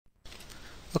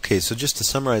Okay, so just to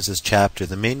summarize this chapter,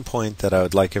 the main point that I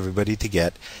would like everybody to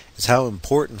get is how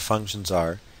important functions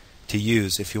are to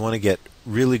use if you want to get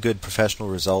really good professional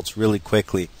results really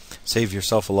quickly, save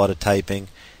yourself a lot of typing,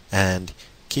 and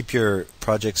keep your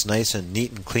projects nice and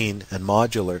neat and clean and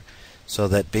modular so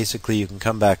that basically you can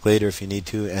come back later if you need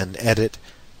to and edit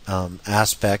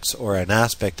aspects or an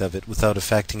aspect of it without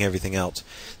affecting everything else.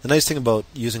 The nice thing about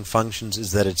using functions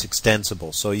is that it's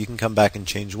extensible, so you can come back and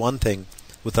change one thing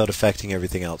without affecting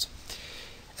everything else.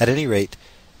 At any rate,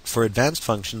 for advanced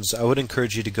functions, I would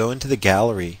encourage you to go into the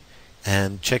gallery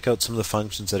and check out some of the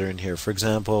functions that are in here. For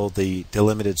example, the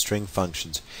delimited string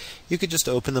functions. You could just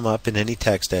open them up in any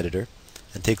text editor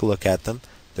and take a look at them.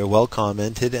 They're well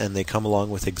commented and they come along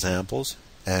with examples,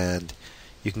 and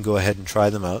you can go ahead and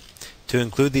try them out. To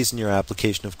include these in your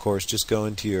application, of course, just go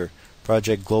into your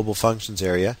project global functions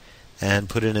area and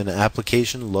put in an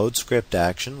application load script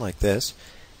action like this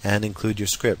and include your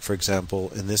script. For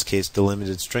example, in this case,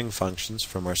 delimited string functions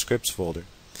from our scripts folder.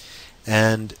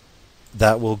 And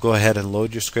that will go ahead and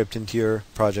load your script into your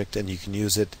project and you can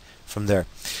use it from there.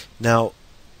 Now,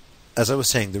 as I was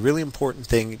saying, the really important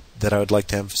thing that I would like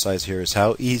to emphasize here is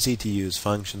how easy to use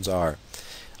functions are.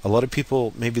 A lot of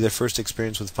people, maybe their first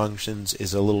experience with functions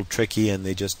is a little tricky and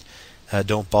they just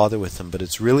don't bother with them, but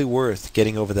it's really worth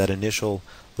getting over that initial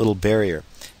little barrier.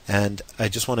 And I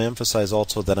just want to emphasize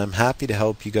also that I'm happy to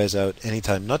help you guys out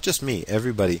anytime. Not just me,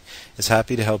 everybody is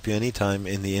happy to help you anytime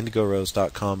in the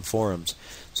indigorose.com forums.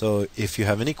 So if you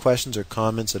have any questions or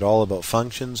comments at all about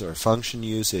functions or function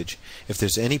usage, if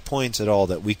there's any points at all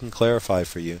that we can clarify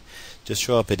for you, just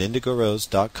show up at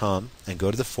indigorose.com and go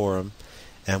to the forum,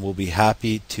 and we'll be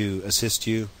happy to assist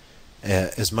you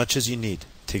as much as you need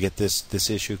to get this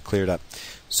issue cleared up.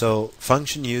 So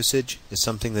function usage is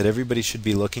something that everybody should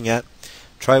be looking at.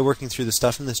 Try working through the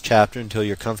stuff in this chapter until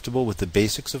you're comfortable with the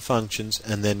basics of functions,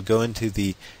 and then go into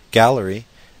the gallery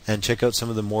and check out some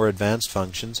of the more advanced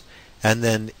functions. And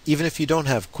then even if you don't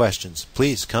have questions,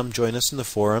 please come join us in the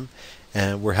forum,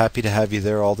 and we're happy to have you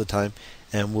there all the time,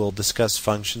 and we'll discuss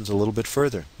functions a little bit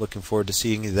further. Looking forward to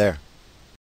seeing you there.